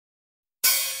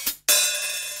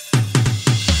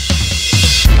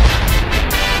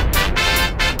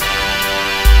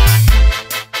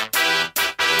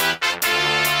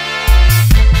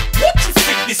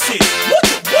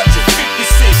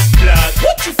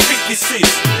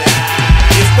is?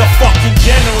 It's the fucking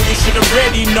general, you should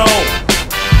already know.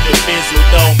 The Bizzle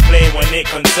don't play when it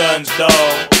concerns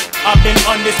though. I've been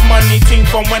on this money thing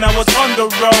from when I was on the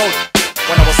road.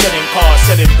 When I was selling cars,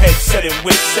 selling pegs, selling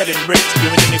whips, selling bricks,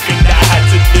 doing anything that I had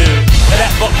to do. But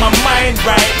that got my mind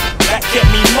right, that kept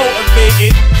me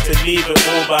motivated. To leave it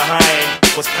all behind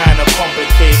was kinda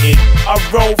complicated. I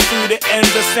rolled through the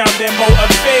ends of sound and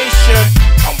motivation.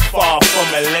 I'm far from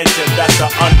a legend, that's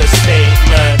an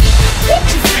understatement. What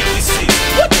you think this is?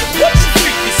 What you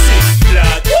think this is,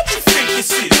 blood? What you think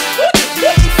this is?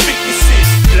 What you think this is,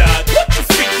 blood? What you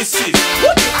think this is?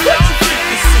 What you think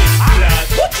this is, blood?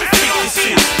 What you think this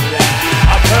is, blood?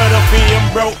 I've heard of being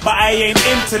broke, but I ain't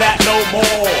into that no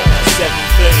more.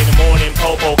 7:30 in the morning,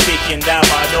 Popo kicking down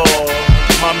my door.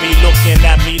 Mummy looking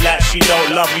at me like she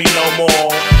don't love me no more.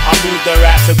 I moved her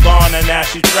out to Ghana, now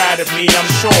she proud of me, I'm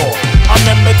sure. I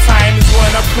remember times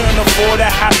when I couldn't afford a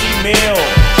happy meal.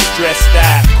 Stressed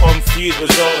out, confused,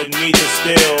 resulted me to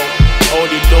steal.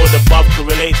 Holy Lord above could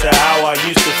relate to how I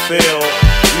used to feel.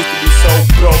 Used to be so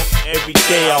broke, every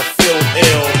day I feel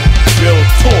ill. Real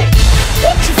talk.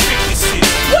 What you think this is?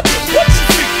 What you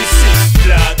think this is,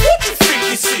 blood? What you think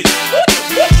this is?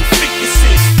 What you think this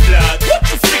is, blood? What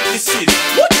you think this is?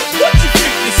 What you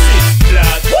think this is,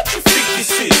 blood? What you think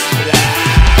this is, blood?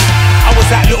 I was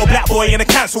that little black boy in a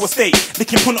council estate,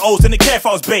 licking puntos, didn't care if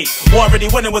I was bait. Already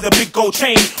winning with a big gold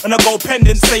chain and a gold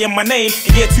pendant saying my name.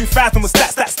 In year 2000 was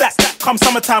stats. Come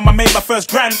summertime, I made my first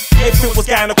grand. Everything was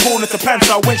going a corner to plan,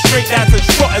 so I went straight down to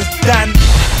Trotters Dan.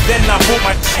 Then I bought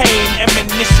my chain,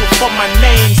 initial for my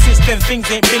name. Since then things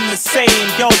ain't been the same.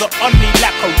 Girls are on me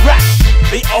like a rash.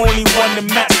 They only won the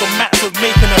match, but Max was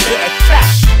making a bit of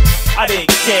cash. I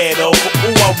didn't care though, but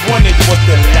all I wanted was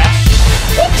the lash.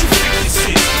 What you think this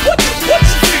is? What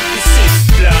you think this is,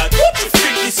 blood? What you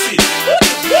think this is?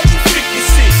 What you think this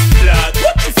is, blood?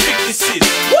 What you think this is?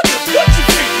 What you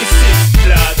think this is,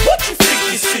 blood? What you think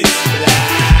this is, blood?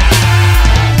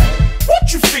 What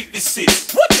you think this is?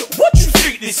 What you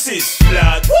think this is,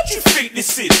 blood? What you think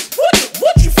this is?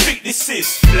 What you think this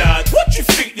is, blood? What you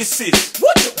think this is?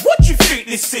 What you think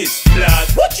this is, blood?